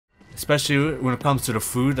especially when it comes to the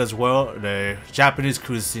food as well. The Japanese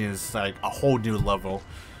cuisine is like a whole new level.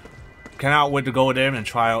 Cannot wait to go there and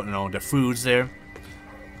try out, you know, the foods there.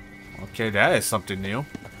 Okay, that is something new.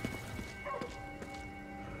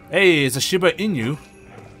 Hey, it's a Shiba Inu.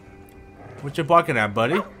 What you barking at,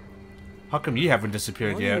 buddy? How come you haven't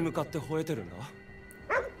disappeared yet?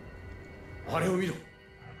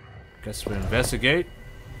 Guess we investigate.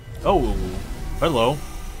 Oh, hello.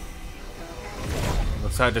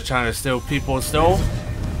 Looks like they're trying to steal people still.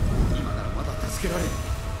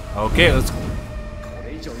 Okay, let's.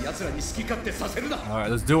 Alright,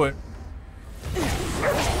 let's do it.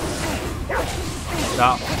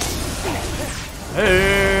 Stop.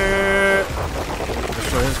 Hey!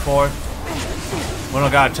 Destroy his core. We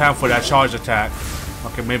don't got time for that charge attack.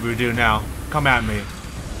 Okay, maybe we do now. Come at me.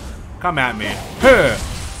 Come at me. Hey!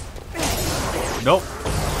 Nope.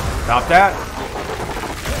 Stop that.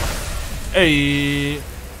 Hey!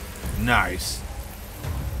 Nice.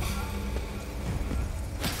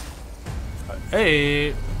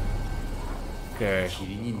 Hey. Okay.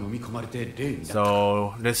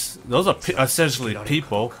 So those are essentially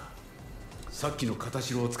people.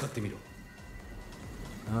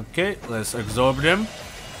 Okay, let's absorb them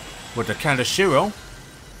with the Kanashiro.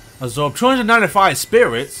 Absorb 295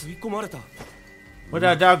 spirits. Where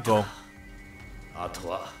did that go?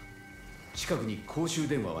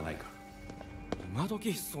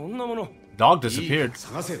 Dog disappeared.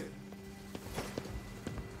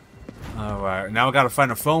 Alright, now we gotta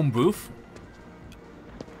find a phone booth.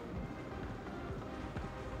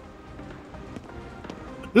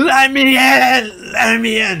 Let me in! Let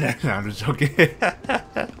me in! No, I'm just joking.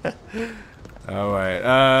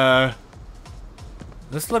 Alright,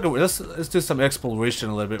 let's look at let's do some exploration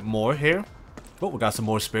a little bit more here. Oh, we got some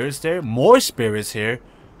more spirits there. More spirits here.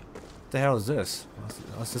 What the hell is this?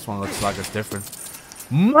 What's this one looks like? It's different.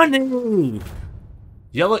 Money!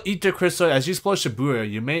 Yellow ether crystal. As you explore Shibuya,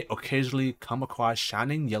 you may occasionally come across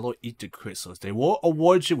shining yellow ether crystals. They will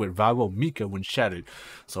award you with valuable Mika when shattered.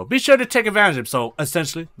 So be sure to take advantage of them. So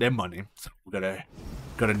essentially, they're money. So we're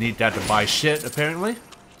gonna need that to buy shit, apparently.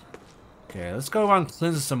 Okay, let's go around and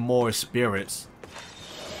cleanse some more spirits.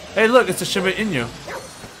 Hey, look, it's a Shiba Inu.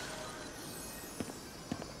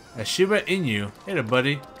 A Shiba Inu. Hey there,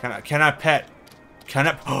 buddy. Can I pet? Can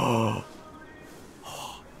I? Oh.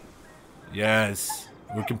 Yes.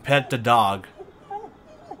 We can pet the dog.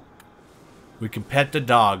 We can pet the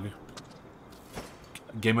dog.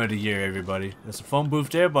 Game of the year, everybody. There's a phone booth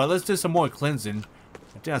there, but let's do some more cleansing.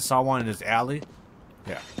 I think I saw one in this alley.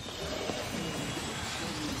 Yeah.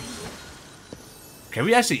 Can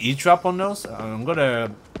we actually eavesdrop on those? I'm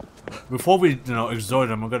gonna... Before we, exhort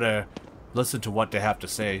them, I'm gonna listen to what they have to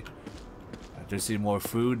say. I do see more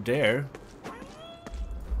food there.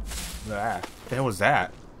 Ah, what the hell was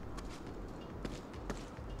that?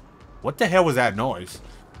 What the hell was that noise?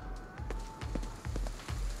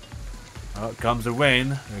 Oh, it comes the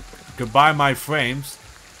rain. Goodbye, my frames.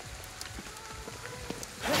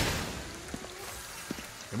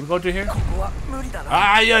 Can we go through here?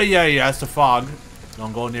 Ah, yeah. That's the fog.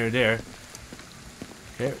 Don't go near there.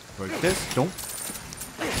 Okay, break this. Don't.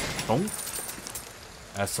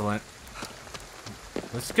 Excellent.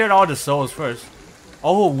 Let's get all the souls first.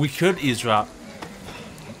 Oh, we could eavesdrop.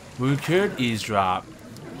 We could eavesdrop.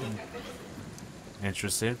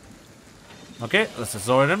 Interesting. Okay, let's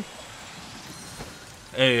absorb him.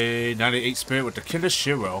 A 98 spirit with the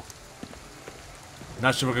Kinashiro.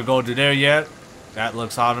 Not sure we can go to there yet. That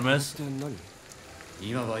looks ominous. Looking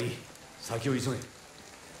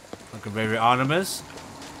very ominous.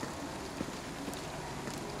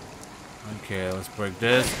 Okay, let's break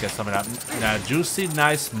this. Get some of that juicy,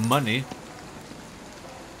 nice money.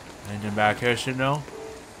 Anything back here, should know.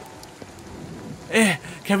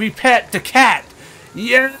 Can we pet the cat?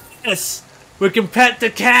 Yes! We can pet the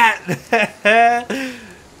cat!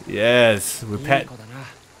 Yes, we pet.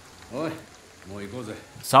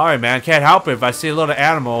 Sorry, man. Can't help it if I see a little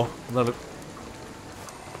animal.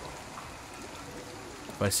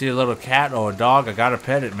 If I see a little cat or a dog, I gotta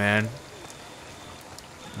pet it, man.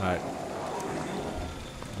 Alright.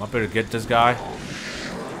 I'm up here to get this guy.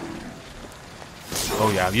 Oh,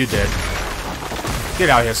 yeah, you did. Get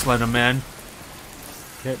out here, Slender Man.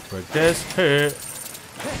 Okay, break this. Hey.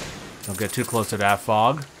 Don't get too close to that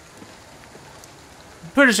fog.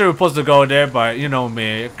 I'm pretty sure we're supposed to go there, but you know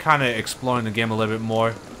me, kind of exploring the game a little bit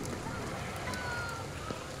more.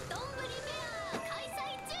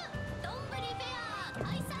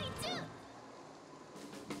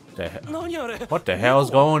 What the hell is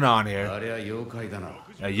going on here? A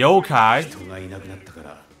yokai?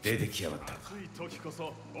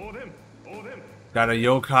 Got a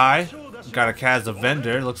yokai. Got a cat as a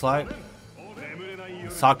vendor, looks like.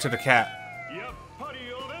 Let's talk to the cat.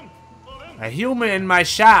 A human in my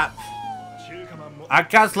shop. I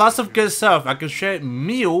got lots of good stuff. I can share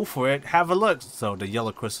meal for it. Have a look. So the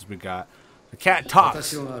yellow crystals we got. The cat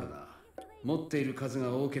talks.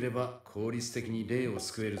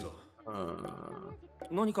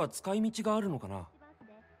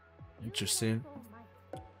 Interesting.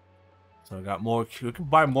 So we got more. We can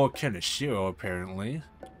buy more Kenishiro apparently.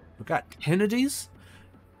 We got 10 of these.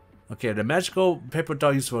 Okay, the magical paper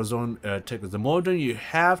doll used for his own tickets. The more than you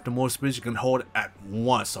have, the more space you can hold at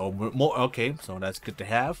once. So more. Okay, so that's good to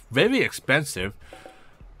have. Very expensive.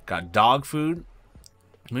 Got dog food.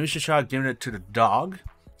 Maybe we should try giving it to the dog.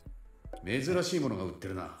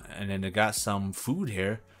 And then they got some food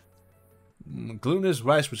here. Glutinous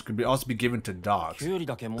rice, which could also be given to dogs.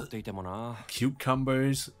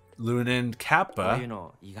 Cucumbers, Lunin Kappa.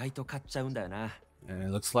 And it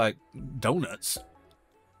looks like donuts.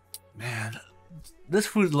 Man, this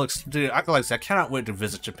food looks, dude, I cannot wait to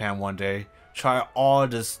visit Japan one day. Try all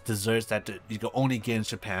this desserts that you can only get in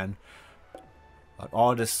Japan. Like,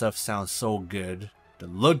 all this stuff sounds so good. They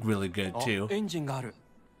look really good too.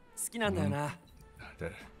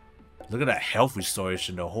 Look at that health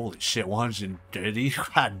restoration though. Holy shit, 130?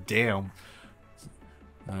 God damn.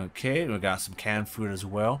 Okay, we got some canned food as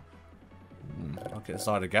well. Okay, that's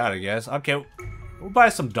all they got, I guess. Okay, we'll buy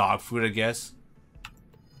some dog food, I guess.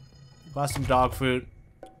 Buy some dog food.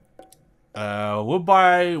 We'll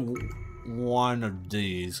buy one of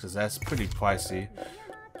these because that's pretty pricey.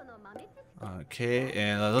 Okay,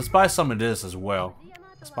 and let's buy some of this as well.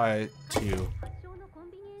 Let's buy two.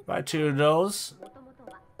 Buy two of those.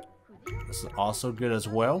 This is also good as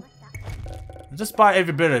well. Just buy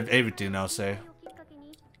every bit of everything, I'll say.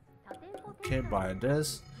 Okay, buy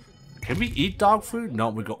this. Can we eat dog food? No,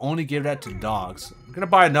 we can only give that to dogs. I'm gonna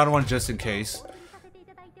buy another one just in case.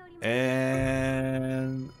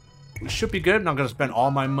 And we should be good. I'm not gonna spend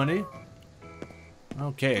all my money.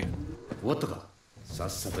 Okay.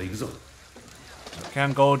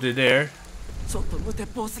 Can't go to there.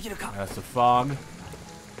 That's the fog.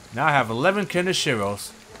 Now I have 11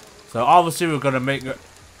 Kenishiros. So obviously we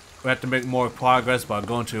have to make more progress by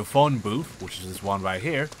going to a phone booth, which is this one right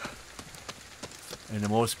here. And the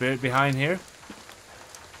more spirit behind here.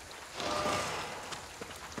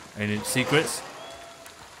 Any secrets?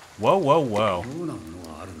 Whoa, whoa, whoa.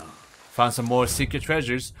 Found some more secret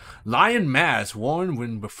treasures. Lion mask worn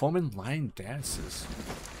when performing lion dances.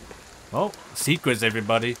 Oh, secrets,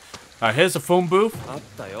 everybody. Alright, here's the phone booth.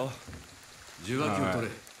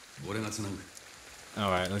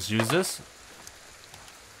 Alright, let's use this.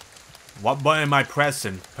 What button am I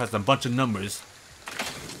pressing? Press a bunch of numbers.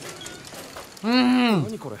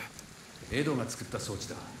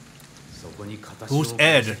 Who's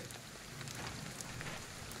Ed?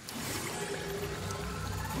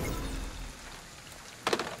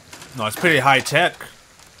 No, it's pretty high tech.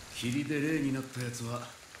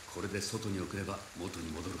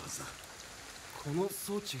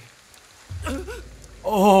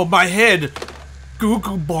 Oh, my head!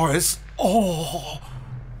 Google bars. Oh.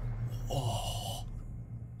 Oh.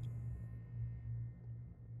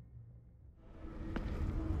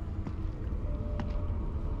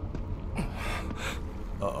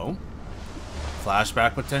 Uh-oh.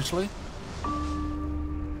 Flashback potentially?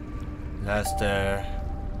 That's the...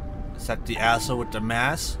 Is that the asshole with the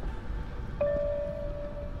mask?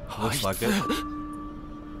 Looks like it.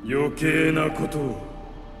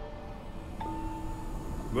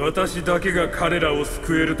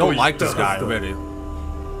 Don't like this guy already.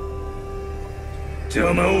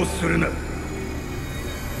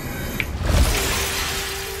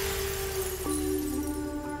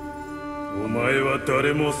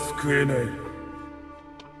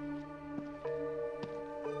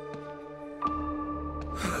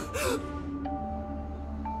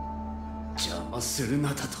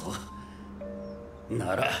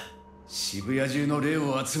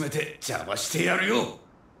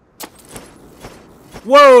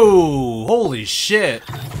 Whoa! Holy shit!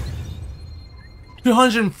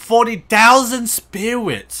 240,000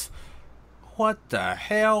 spirits! What the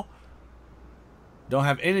hell? Don't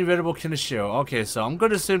have any readable Kenishiro. Okay, so I'm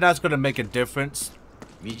gonna assume that's gonna make a difference.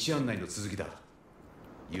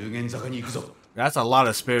 That's a lot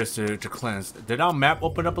of spirits to cleanse. Did our map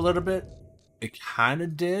open up a little bit? It kinda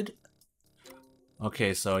did.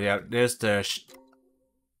 Okay, so yeah, there's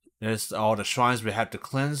all the shrines we have to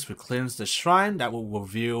cleanse. We cleanse the shrine. That will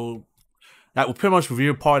reveal... That will pretty much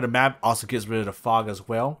reveal part of the map. Also gets rid of the fog as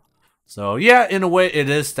well. So yeah, in a way, it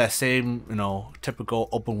is that same, you know, typical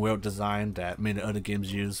open world design that many other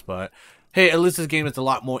games use. But Hey, at least this game is a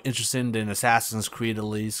lot more interesting than Assassin's Creed, at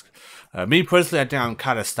least. Me personally, I think I'm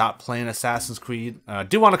kind of stopped playing Assassin's Creed. I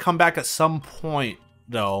do want to come back at some point,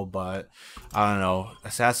 though, but I don't know.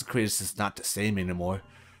 Assassin's Creed is just not the same anymore.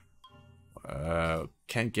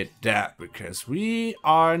 Can't get that because we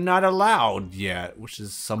are not allowed yet, which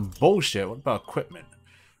is some bullshit. What about equipment?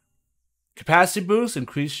 Capacity boost,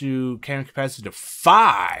 increase you cannon capacity to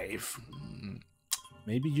 5.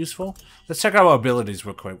 Maybe useful. Let's check out our abilities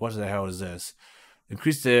real quick. What the hell is this?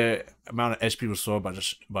 Increase the amount of HP restored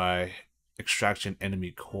by extraction enemy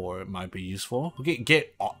core. It might be useful. We can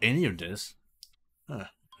get any of this. Huh.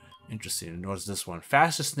 Interesting. What's this one?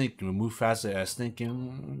 Faster sneaking. Remove faster as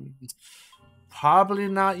sneaking. Probably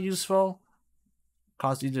not useful.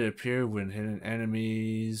 Cause either appear when hidden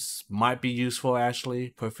enemies. Might be useful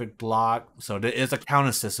actually. Perfect block. So there is a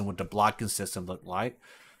counter system with the blocking system look like.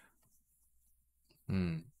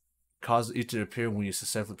 Cause it to appear when you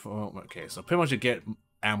successfully perform. Okay, so pretty much you get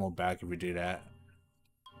ammo back if we do that.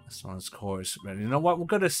 That's on its course. But you know what? We're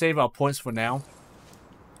gonna save our points for now.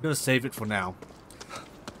 We're gonna save it for now.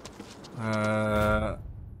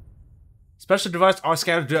 Special device are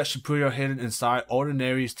scattered direction superior hidden inside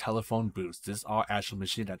ordinary's telephone booths. This are actual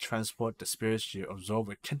machine that transport the spirits you absorb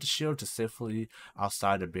with Kenta shield to safely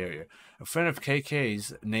outside the barrier. A friend of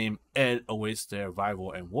KK's named Ed awaits their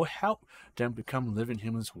arrival and will help them become living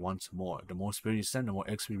humans once more. The more spirit you send, the more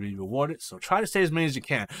XP will be rewarded. So try to stay as many as you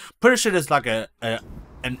can. Pretty sure there's like an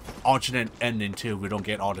alternate ending too. We don't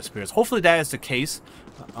get all the spirits. Hopefully that is the case.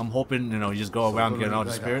 I'm hoping, you know, you just go around getting all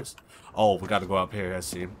the spirits. Oh, we gotta go up here, I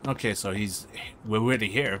see. Okay, so we're already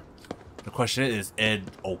here. The question is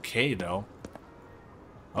Ed okay, though?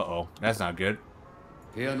 Uh-oh, that's not good.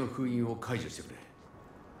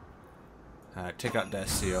 Alright, take out that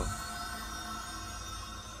seal.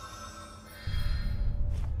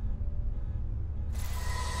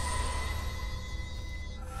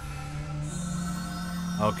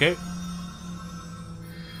 Okay.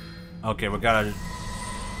 Okay, we gotta...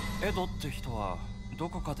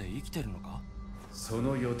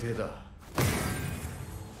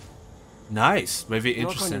 Nice, very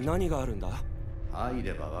interesting.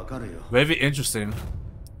 Very interesting.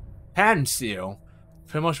 Hand seal.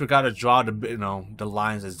 Pretty much we gotta draw the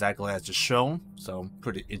lines exactly as it's shown. So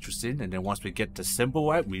pretty interesting. And then once we get the symbol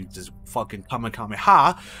right, we just fucking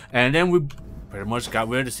Kamehameha, and then we pretty much got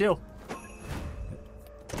rid of the seal.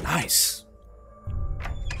 Nice.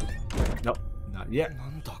 Nope, not yet.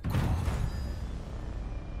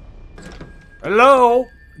 Hello,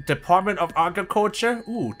 Department of Agriculture.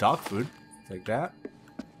 Ooh, dog food. Take that.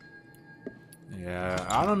 Yeah,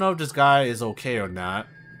 I don't know if this guy is okay or not.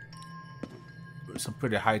 Some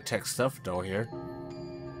pretty high-tech stuff though here.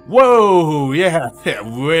 Whoa, yeah,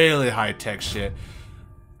 really high-tech shit.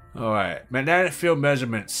 Alright, magnetic field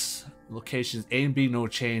measurements. Locations A and B, no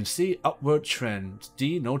change. C, upward trend.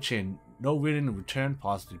 D, no change. No reading and return,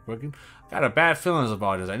 possibly broken. Got a bad feelings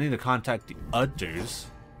about this. I need to contact the others.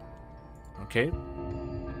 Okay.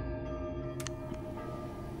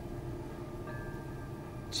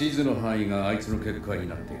 地図の範囲があいつの結界に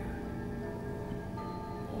なっている。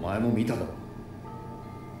お前も見ただろ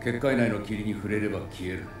う。結界内の霧に触れれば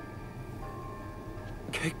消える。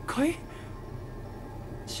結界？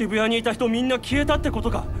渋谷にいた人みんな消えたってこと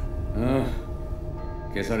か。うん。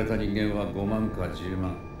消された人間は5万か10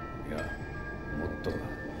万。いや、もっとだ。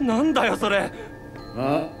なんだよそれ。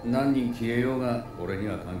まあ、何人消えようが俺に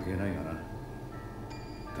は関係ないがな。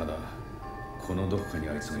ただ、このどこかに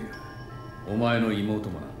あいつがいる。お前の妹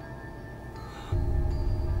もな。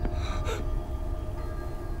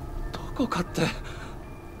どこかって。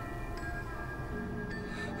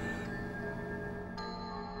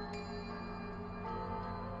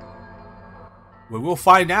We will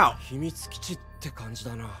find out. 秘密基地って感じ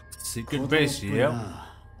だな。Secret base, yeah.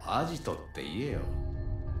 アジトって言えよ。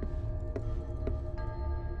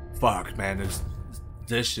Fuck, man, this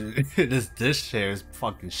chair is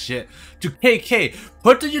fucking shit. To KK,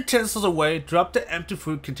 put the utensils away, drop the empty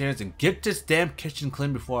food containers, and get this damn kitchen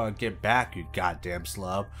clean before I get back, you goddamn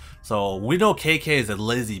slub. So we know KK is a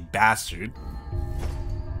lazy bastard.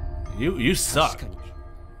 You suck.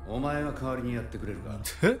 お前が代わりにやってくれるか。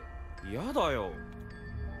やだよ。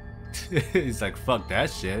He's like, fuck that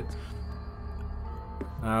shit.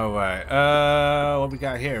 Alright, what we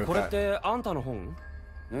got here? これってあんたの本？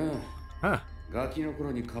うん。Huh. ガキの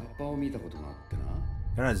頃にカッパを見たことがあってな。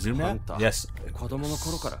 Can I zoom that? Yes. 子供の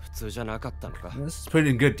頃から普通じゃなかったのか。This is pretty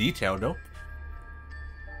in good detail, though.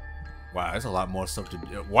 Wow, there's a lot more stuff to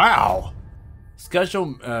do. Wow!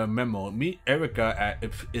 Schedule memo. Meet Erica at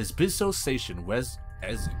Isbizo Station, West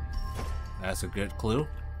Ezing. That's a good clue.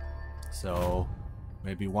 So,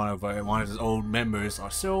 Maybe one of his old members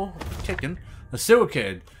are still kicking. A serial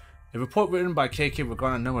kid. A report written by KK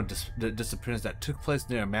regarding a number of disappearances that took place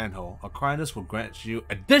near a manhole. Acquiring this will grant you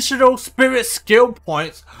additional spirit skill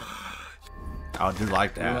points. I do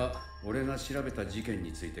like that.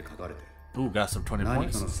 Ooh, got some 20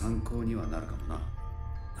 points.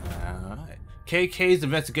 Alright. KK's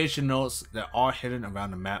investigation notes that are hidden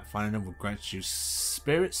around the map. Finding them will grant you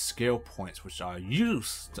spirit skill points, which are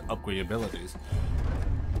used to upgrade your abilities.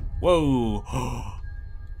 Whoa.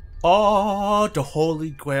 Oh, the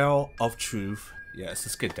holy grail of truth. Yes,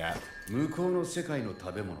 let's get that. Food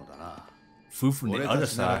from the other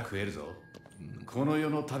side.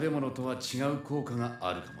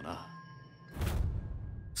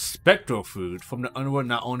 Spectral food from the underworld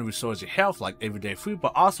not only restores your health like everyday food,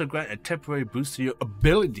 but also grant a temporary boost to your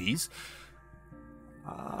abilities.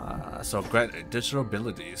 So grant additional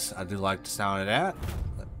abilities. I do like the sound of that.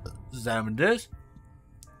 Examine this.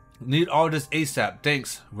 Need all this ASAP.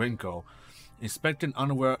 Thanks, Rinko. Inspecting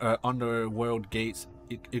underworld gates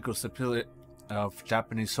equals superior of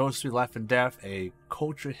Japanese sorcery, life and death, a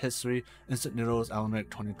culture history, instant noodles,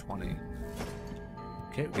 element 2020.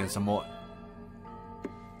 Okay, we're getting some more.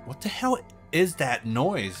 What the hell is that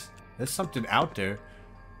noise? There's something out there.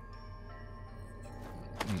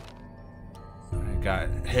 I got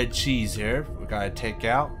head cheese here. We gotta take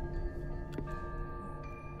out.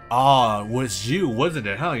 Ah, it was you, wasn't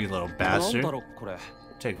it, huh, you little bastard?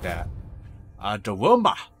 Take that.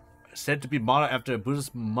 Daruma, said to be modeled after a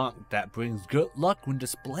Buddhist monk that brings good luck when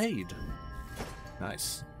displayed.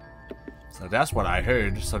 Nice. So that's what I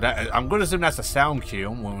heard. So that I'm gonna assume that's a sound cue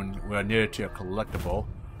when we're near to a collectible.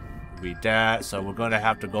 Read that. So we're gonna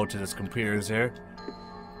have to go to this computers here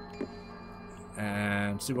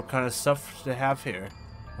and see what kind of stuff they have here.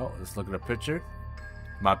 Oh, let's look at a picture.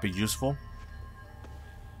 Might be useful.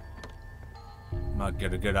 Might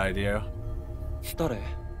get a good idea.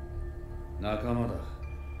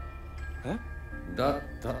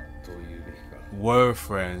 We're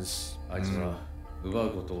friends.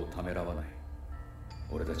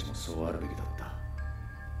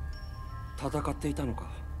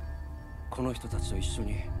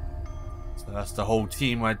 So that's the whole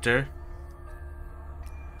team right there.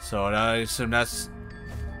 So I assume that's.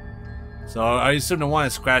 So I assume the one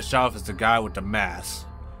that scratched off is the guy with the mask,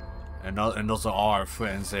 and those are our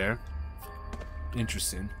friends there.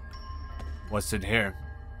 Interesting. What's in here?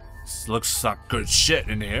 This looks like good shit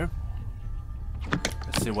in here.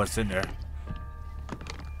 Let's see what's in there.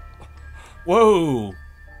 Whoa!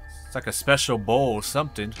 It's like a special bowl or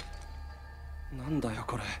something.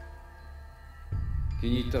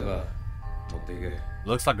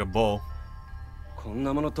 Looks like a bowl.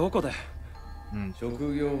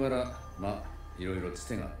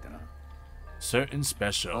 Certain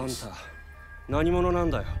specials.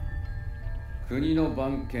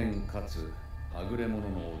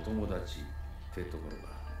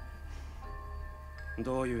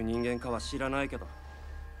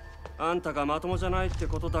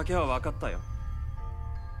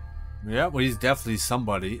 Yeah, well, he's definitely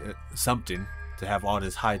somebody, something, to have all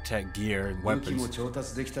this high-tech gear and weapons.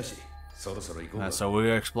 So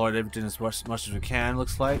we explored everything as much as we can,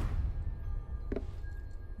 looks like.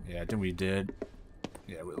 Yeah, I think we did.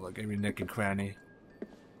 Yeah, we look every nook and cranny.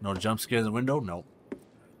 No jump scares in the window? Nope.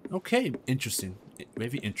 Okay, interesting.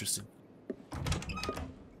 Maybe interesting.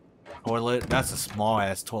 Toilet. That's a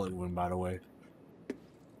small-ass toilet room, by the way.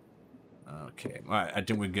 Okay, alright, I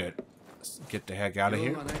think we're good. Let's get the heck out of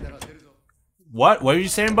here. What? What are you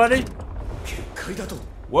saying, buddy?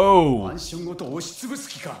 Whoa!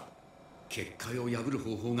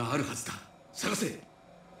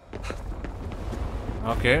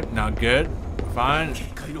 Okay, not good. Fine.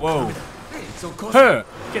 Whoa. Huh!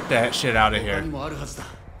 Get that shit out of here.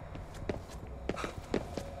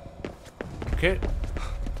 Okay.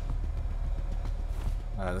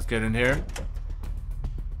 Alright, let's get in here.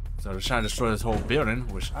 So they're trying to destroy this whole building,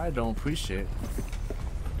 which I don't appreciate.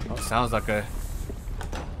 Oh, sounds like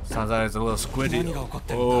it's a little squiddy.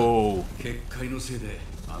 Oh.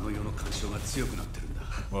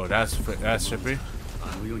 Whoa, that's trippy.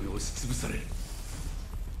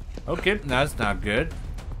 Okay, that's not good.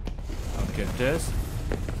 I'll get this.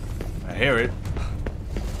 I hear it.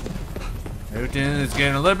 Everything is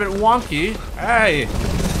getting a little bit wonky. Hey!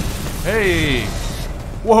 Hey!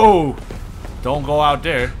 Whoa! Don't go out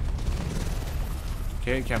there.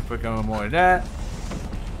 Okay, can't pick up more of that.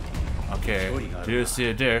 Okay, do you see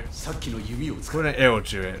it there? Put an arrow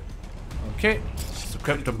to it. Okay, so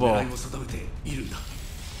equip the bow.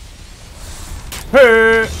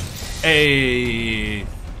 Hey!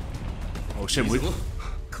 Oh shit,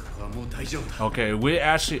 Okay, we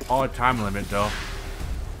actually are time limit though.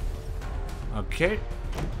 Okay.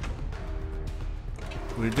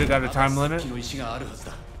 We do got a time limit. Keep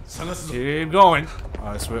going.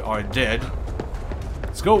 Alright, so we are dead.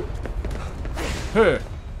 Let's go. Here.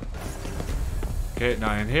 Okay,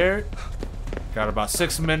 now in here. Got about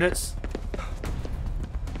 6 minutes.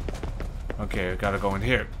 Okay, gotta go in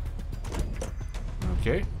here.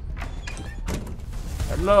 Okay.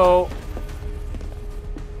 Hello.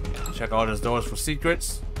 Check all those doors for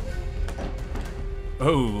secrets.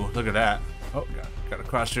 Oh, look at that. Oh, gotta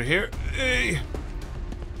cross through here. Hey.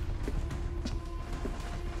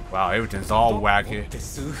 Wow, everything's all wacky.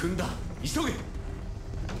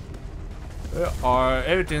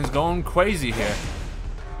 Everything's going crazy here.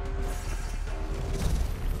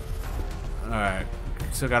 Alright.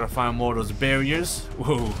 Still gotta find more of those barriers.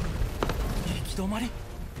 Whoa.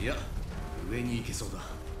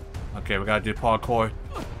 Okay, we gotta do parkour.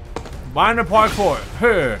 Minor parkour.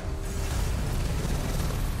 Here.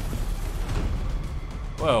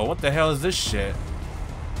 Whoa, what the hell is this shit?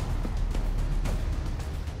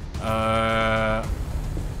 Can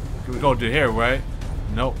we go through here, right?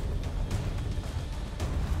 Nope.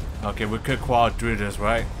 Okay, we could crawl through this,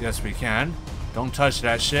 right? Yes, we can. Don't touch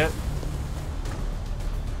that shit.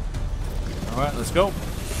 Alright, let's go.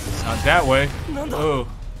 Not that way. Oh.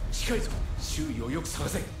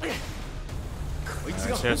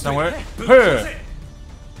 Right here somewhere. Here.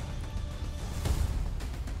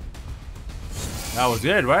 That was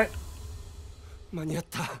good, right?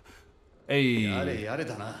 Hey.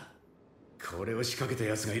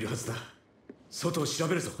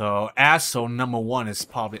 So, asshole number 1 is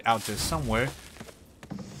probably out there somewhere.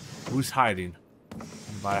 Who's hiding?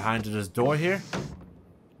 Behind this door here?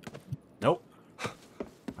 Nope.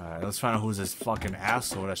 Alright, let's find out who's this fucking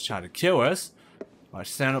asshole that's trying to kill us. By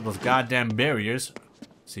setting up those goddamn barriers.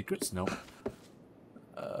 Secrets? Nope.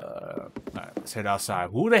 Alright, let's head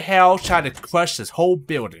outside. Who the hell tried to crush this whole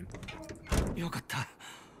building?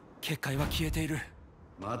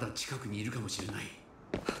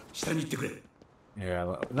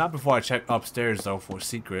 Yeah, not before I check upstairs though for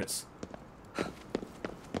secrets.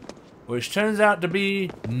 Which turns out to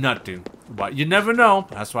be nothing. But you never know.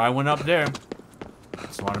 That's why I went up there.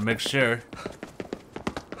 Just want to make sure.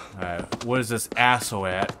 Alright, where's this asshole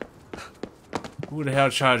at? Who the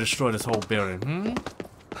hell tried to destroy this whole building?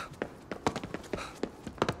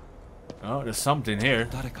 Oh, there's something here.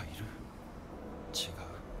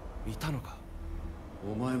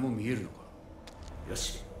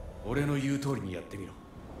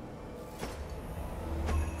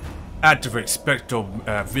 Activate spectral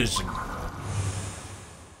vision.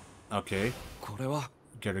 Okay.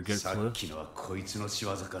 Get a good clue.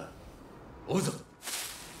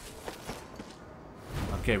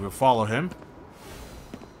 Okay, we'll follow him.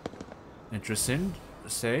 Interesting.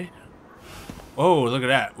 Say. Oh, look at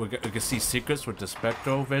that. We can see secrets with the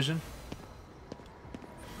spectral vision.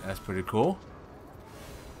 That's pretty cool.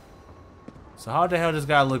 So how the hell this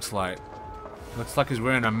guy looks like? Looks like he's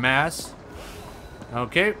wearing a mask.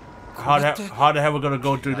 Okay. How the hell we gonna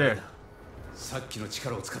go through there?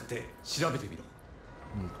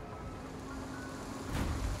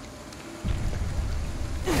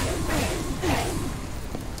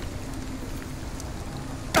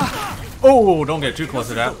 Oh, don't get too close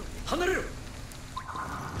to that.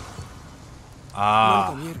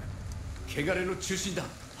 Ah.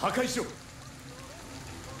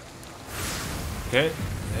 Okay,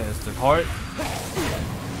 there's the heart.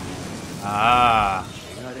 Ah.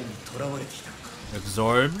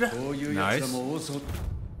 Absorbed. Nice.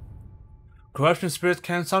 Corruption spirits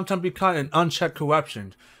can sometimes be caught in unchecked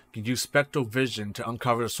corruption. You can use spectral vision to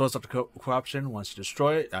uncover the source of the corruption. Once you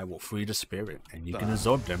destroy it, I will free the spirit, and you can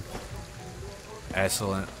absorb them.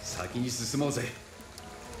 Excellent. Is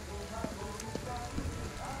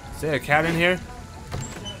there a cat in here?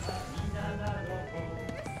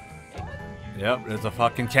 Yep, there's a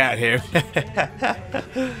fucking cat here.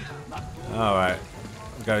 Alright.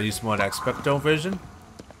 We gotta use more of that spectral vision.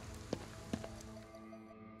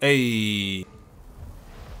 Hey. Hey.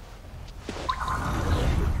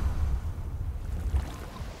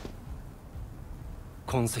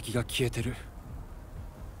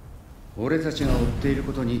 俺たちが追っている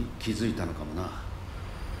ことに気づいたのかもな。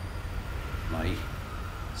まあいい。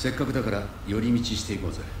せっかくだから寄り道していこ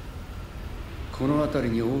うぜ。この辺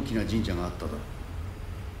りに大きな神社があっただろう。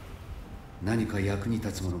何か役に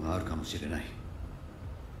立つものがあるかもしれない。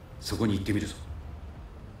そこに行ってみるぞ。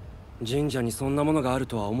神社にそんなものがある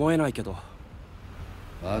とは思えないけど。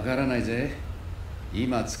わからないぜ。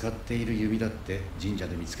今使っている弓だって神社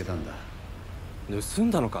で見つけたんだ。盗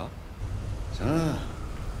んだのか？さあ、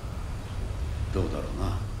どうだろう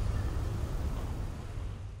な。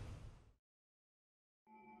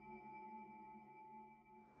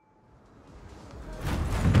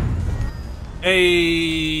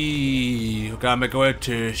Hey, we gotta make our way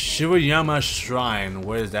to Shibayama Shrine.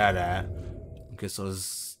 Where's that at? Okay, so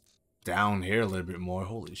it's down here a little bit more.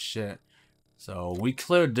 Holy shit. So we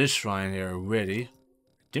cleared this shrine here already.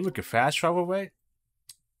 Think we can fast travel, right?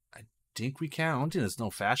 I think we can. I don't think there's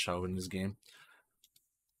no fast travel in this game.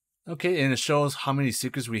 Okay, and it shows how many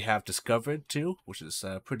secrets we have discovered too, which is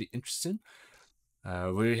pretty interesting.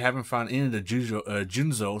 We haven't found any of the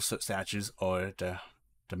Junzo statues or the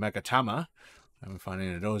Megatama. Haven't found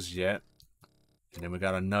any of those yet. And then we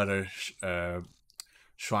got another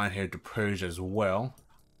shrine here to purge as well.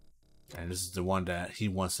 And this is the one that he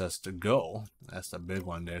wants us to go. That's the big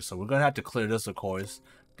one there. So we're going to have to clear this, of course,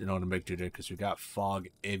 in order to make it there, because we got fog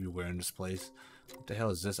everywhere in this place. What the hell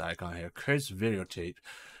is this icon here? Cursed videotape.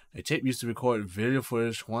 A tape used to record video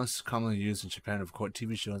footage, once commonly used in Japan to record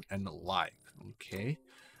TV shows and the like. Okay.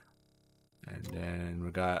 And then we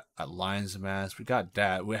got a lion's mask. We got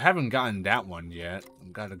that. We haven't gotten that one yet.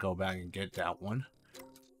 We've got to go back and get that one.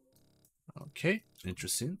 Okay,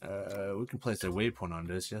 interesting. We can place a waypoint on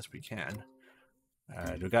this. Yes, we can.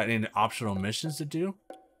 Do we got any optional missions to do?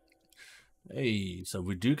 Hey, so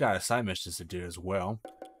we do got a side missions to do as well.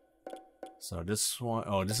 So this one,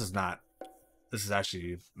 oh, this is not. This is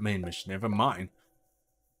actually main mission. Never mind.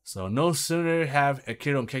 So no sooner have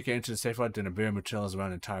Akito and KK enter the safe house than the bear materials around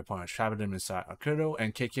the entire pond, trapping them inside. Akito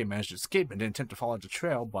and KK managed to escape and then attempt to follow the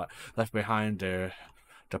trail, but left behind the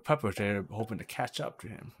perpetrator, hoping to catch up to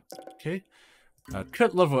him. Okay,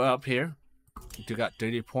 could level up here. We do got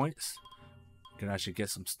 30 points. Can actually get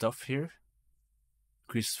some stuff here.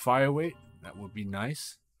 Increase fire weight. That would be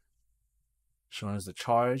nice. Showing us the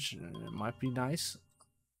charge. It might be nice.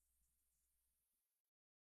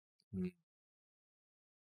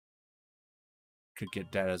 Could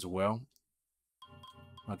get that as well.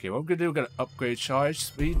 Okay, what we're gonna do, we're gonna upgrade charge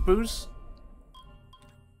speed boost,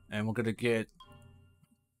 and we're gonna get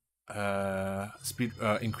speed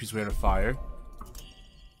increased rate of fire.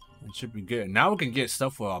 It should be good. Now we can get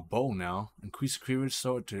stuff for our bow now. Increase cleaver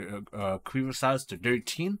sword to cleaver size to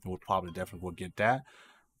 13. We'll probably definitely will get that.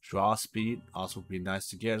 Draw speed also would be nice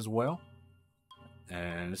to get as well.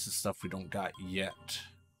 And this is stuff we don't got yet.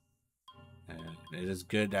 And it is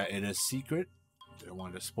good that it is secret. They don't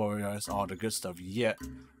want to spoil us all the good stuff yet.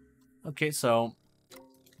 Okay, so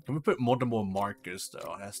can we put multiple markers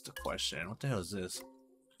though? That's the question. What the hell is this?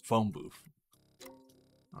 Phone booth.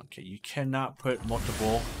 Okay, you cannot put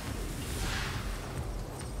multiple.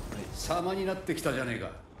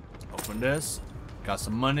 Open this. Got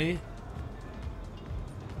some money.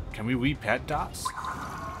 Can we read pet dots?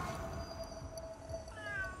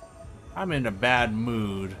 I'm in a bad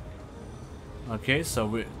mood. Okay, so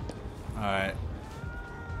we. Alright.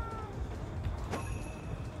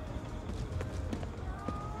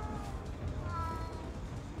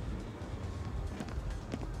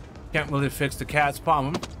 Can't really fix the cat's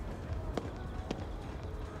problem.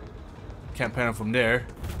 Can't pan him from there.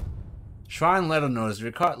 Shrine letter notice. If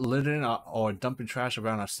you're caught littering or dumping trash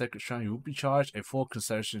around our sacred shrine, you will be charged a full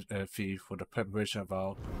concession fee for the preparation of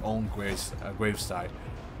our own gravesite.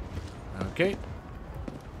 Okay.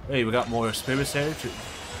 Hey, we got more spirits here too.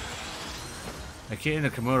 The kid in the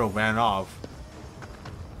Komodo ran off.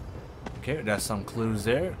 Okay, that's some clues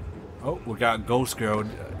there. Oh, we got Ghost Girl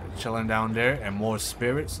chilling down there and more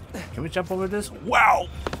spirits. Can we jump over this? Wow!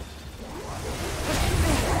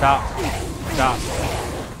 Stop. Stop.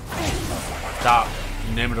 Stop.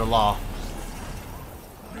 Name of the law.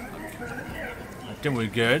 I think we're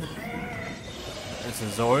good. It's a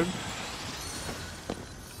Zord.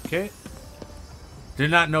 Okay.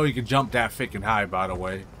 Did not know you could jump that freaking high, by the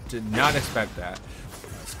way. Did not expect that.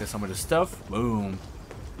 Let's get some of this stuff. Boom.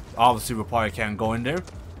 Obviously, we probably can't go in there.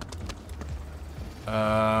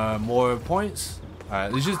 More points.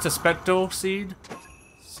 Alright, let's use the spectral seed.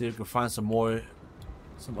 See if we can find some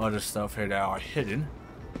other stuff here that are hidden.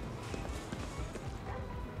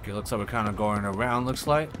 Okay, looks like we're kind of going around, looks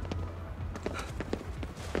like.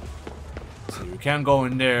 See, we can't go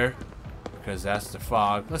in there because that's the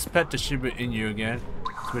fog. Let's pet the Shiba Inu again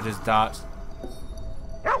with his dots.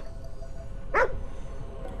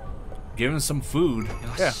 Give him some food.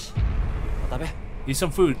 Yeah. Eat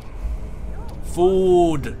some food.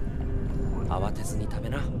 Food.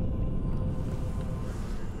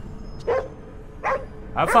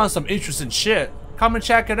 I found some interesting shit. Come and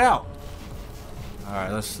check it out.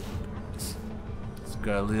 Alright, let's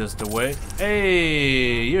go lead us the way.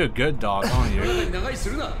 Hey, you're a good dog, aren't you?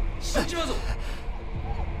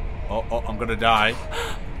 Oh, I'm gonna die.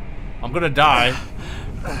 I'm gonna die.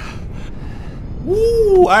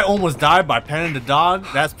 Woo! I almost died by petting the dog.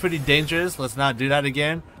 That's pretty dangerous. Let's not do that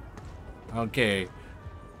again. Okay.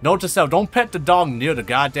 Note to self, don't pet the dog near the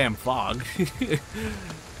goddamn fog. I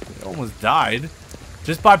almost died.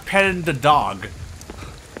 Just by petting the dog.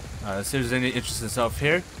 Let's see if there's any interesting stuff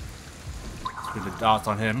here. Let's put the dots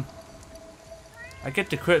on him. I get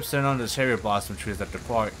the crypt sitting on the cherry blossom trees at the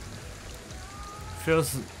park.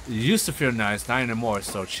 It used to feel nice, not anymore.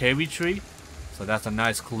 So cherry tree. So that's a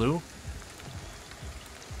nice clue.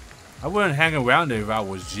 I wouldn't hang around there if I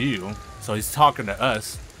was you. So he's talking to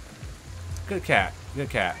us. Good cat. Good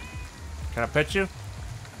cat. Can I pet you?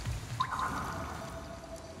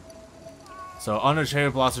 So under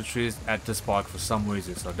cherry blossom trees at this park for some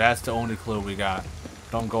reason. So that's the only clue we got.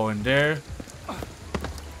 Don't go in there.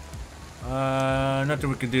 Nothing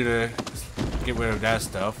we can do to get rid of that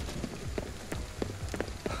stuff.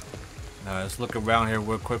 Now let's look around here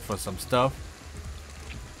real quick for some stuff.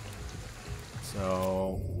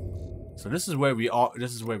 So this is where we are.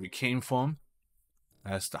 This is where we came from.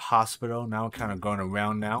 That's the hospital. Now we're kind of going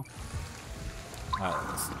around now.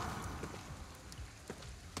 Let's see.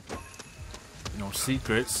 No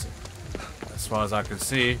secrets, as far as I can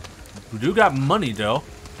see. We do got money though.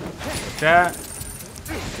 With that,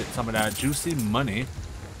 get some of that juicy money.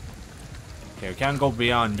 Okay, we can't go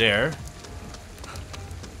beyond there.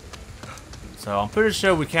 So I'm pretty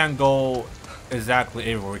sure we can't go exactly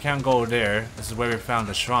everywhere. We can't go there. This is where we found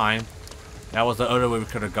the shrine. That was the other way we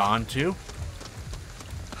could have gone to.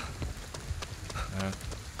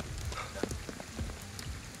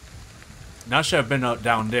 Not sure I've been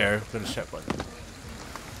down there. Gonna check what.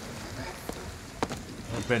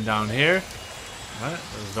 I've been down here. Alright,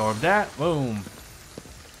 absorb that. Boom.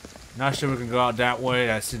 Not sure we can go out that way.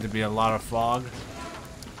 That seems to be a lot of fog.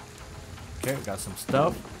 Okay, got some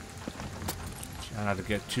stuff. Try not to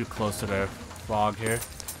get too close to the fog here.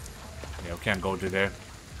 Yeah, we can't go through there.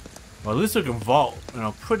 Well, at least we can vault, you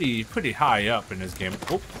know, pretty high up in this game.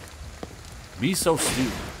 Oh, be so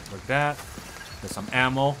stupid. Like that. Get some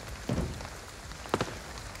ammo.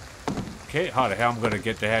 Okay, how the hell I'm gonna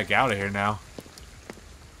get the heck out of here now?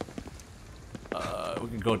 We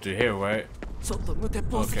can go through here, right?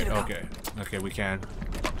 Okay, we can.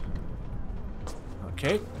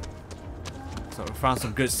 Okay. So we found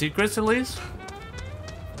some good secrets at least.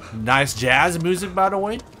 Nice jazz music, by the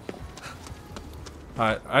way.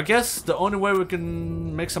 Alright, I guess the only way we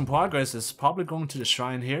can make some progress is probably going to the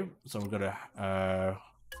shrine here. So we're gonna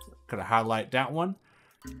highlight that one.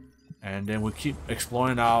 And then we'll keep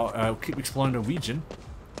exploring the region.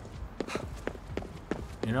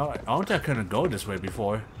 You know, I don't think I couldn't go this way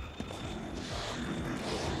before.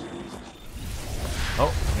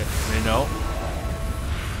 Oh, they know.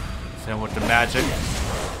 Hit him with the magic.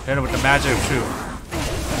 Hit him with the magic too.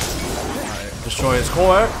 Alright, destroy his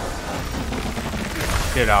core.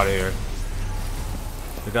 Get out of here.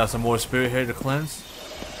 We got some more spirit here to cleanse.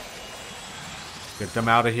 Get them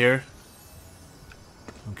out of here.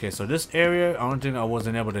 Okay, so this area, I don't think I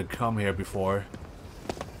wasn't able to come here before.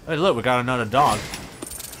 Hey, look, we got another dog.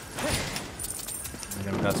 And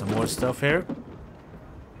then we got some more stuff here.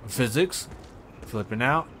 Physics. Flipping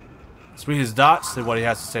out. Let's read his dots, see what he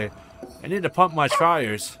has to say. I need to pump my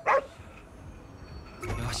tires.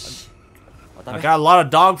 I got a lot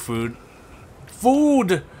of dog food.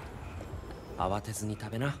 Food! Let's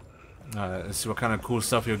see what kind of cool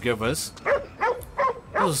stuff he'll give us.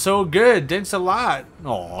 This is so good. Thanks a lot.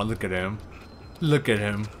 Oh, look at him. Look at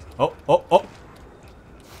him. Oh, oh, oh.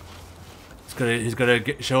 He's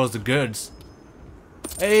gonna show us the goods.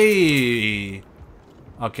 Hey.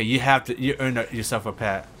 Okay, you earned yourself a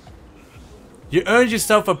pet. You earned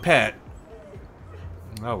yourself a pet.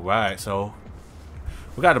 All right, so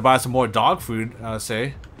we got to buy some more dog food, I'll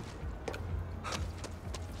say.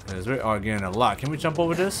 Because we are getting a lot. Can we jump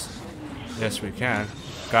over this? Yes, we can.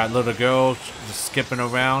 Got a little girl just skipping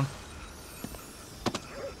around.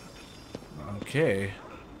 Okay.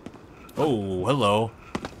 Oh, hello.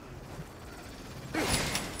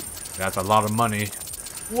 That's a lot of money.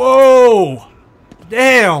 Whoa!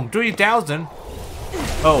 Damn, 3,000.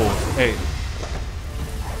 Oh, hey.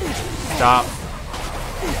 Stop.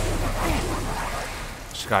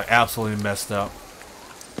 She got absolutely messed up.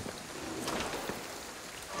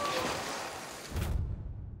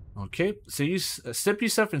 Okay, so you sip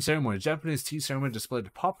yourself in ceremony. Japanese tea ceremony displayed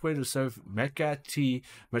a popular way to serve matcha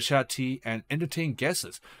tea, and entertain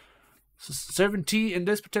guests. So serving tea in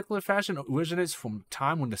this particular fashion originates from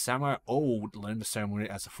time when the samurai learned the ceremony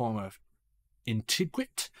as a form of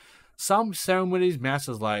etiquette. Some ceremonies,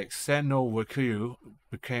 masters like Senno Rikyu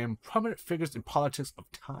became prominent figures in politics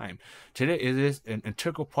of time. Today, it is an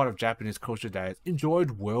integral part of Japanese culture that is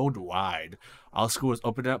enjoyed worldwide. Our school is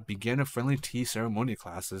opened up beginner-friendly tea ceremony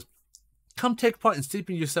classes. Come take part in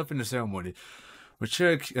steeping yourself in the ceremony, which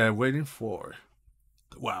you're waiting for.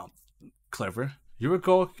 Wow, clever.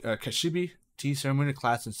 Yuriko Kashibi tea ceremony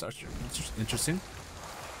class and such. Interesting.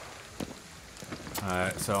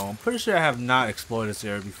 Alright, so I'm pretty sure I have not explored this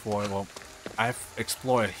area before. Well, I've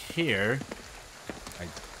explored here.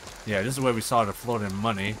 Yeah, this is where we saw the floating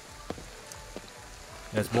money.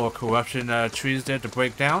 There's more corruption trees there to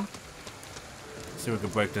break down. Let's see if we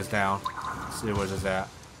can break this down. Let's see where this is at.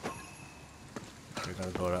 We're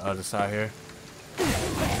gonna go to the other side here.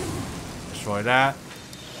 Destroy that.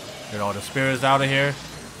 Get all the spirits out of here.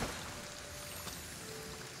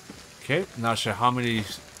 Okay, not sure how many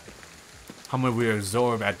we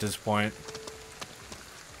absorb at this point.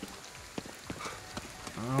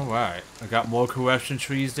 Alright, I got more corruption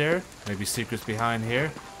trees there. Maybe secrets behind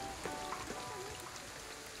here.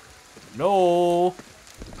 No! What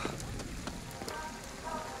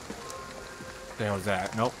the hell was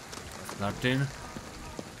that? Nope. That's nothing.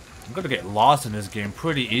 I'm gonna get lost in this game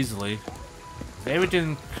pretty easily.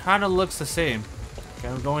 Everything kind of looks the same.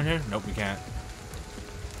 Can we go in here? Nope, we can't.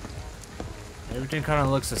 Everything kind of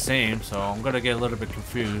looks the same, so I'm gonna get a little bit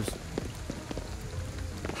confused.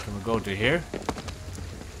 Can we go to here?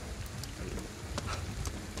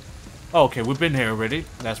 Oh, okay, we've been here already.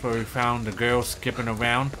 That's where we found the girl skipping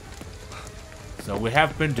around. So we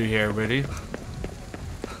have been to here already.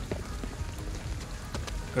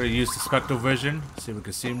 Gonna use the spectral vision, see if we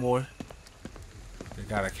can see more. We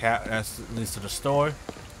got a cat that leads to the store.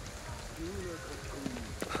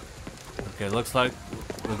 Okay, looks like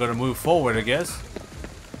we're gonna move forward, I guess.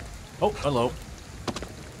 Oh, hello.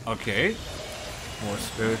 Okay. More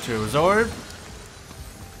spiritual resort.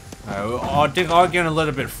 I think I'll get a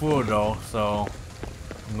little bit full though, so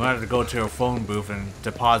I'm gonna have to go to a phone booth and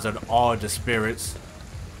deposit all the spirits.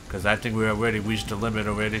 Because I think we already reached the limit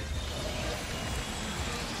already.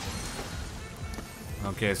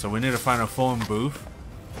 Okay, so we need to find a phone booth.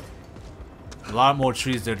 A lot more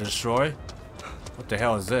trees to destroy. What the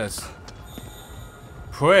hell is this?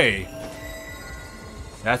 Pray.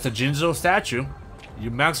 That's a Jinzo statue.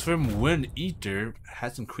 Your maximum wind ether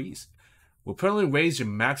has increased. Will permanently raise your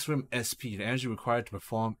maximum SP, the energy required to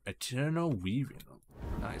perform eternal weaving.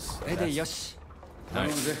 Nice. Nice.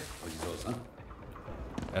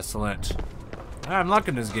 Excellent. I'm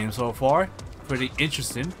liking this game so far. Pretty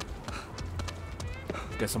interesting.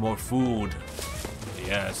 Get some more food.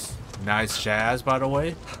 Yes. Nice jazz, by the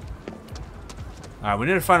way. Alright, we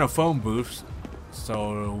need to find a phone booth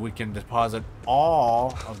so we can deposit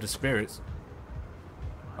all of the spirits.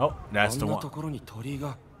 Oh, that's the one.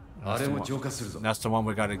 That's the one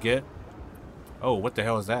we gotta get. Oh, what the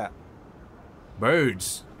hell is that?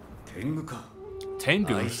 Birds.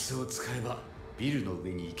 Tengus.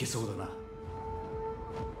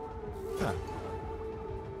 Huh.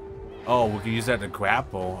 Oh, we can use that to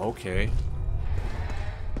grapple. Okay.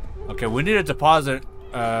 Okay, we need to deposit.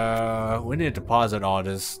 We need to deposit all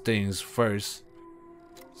these things first.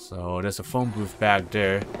 So there's a phone booth back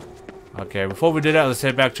there. Okay, before we do that, let's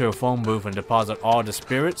head back to a phone booth and deposit all the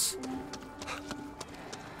spirits.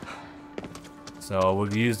 So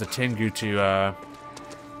we'll use the Tengu to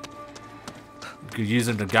we could use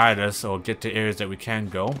them to guide us or get to areas that we can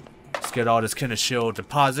go. Let's get all this kind of shield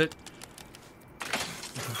deposit.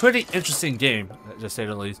 Pretty interesting game, to say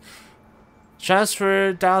the least. Transfer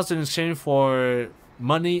 1,000 in exchange for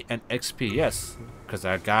money and XP. Yes, because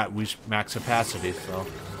I got reached max capacity. So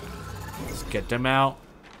let's get them out.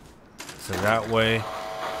 So that way,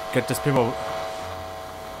 get this people.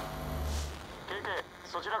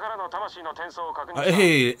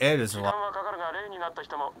 Hey, Ed is a lot.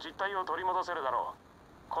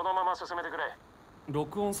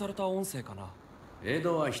 録音された音声かな。エ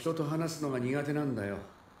ドは人と話すのが苦手なんだよ。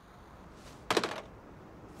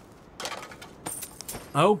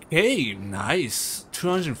Okay, nice.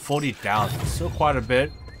 240,000. Still quite a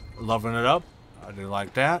bit. Loving it up. I do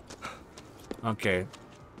like that. Okay.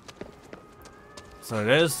 So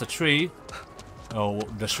there's the tree. Oh,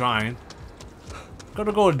 the shrine.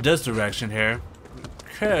 Gonna go in this direction here.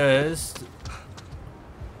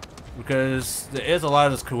 Because there is a lot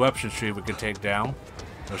of this corruption tree we can take down.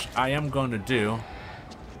 Which I am going to do.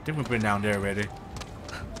 I think we've been down there already.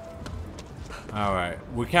 Alright.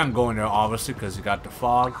 We can't go in there obviously because you got the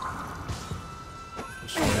fog.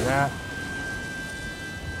 Destroy that.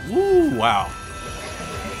 Woo! Wow.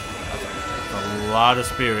 That's a lot of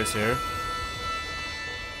spirits here.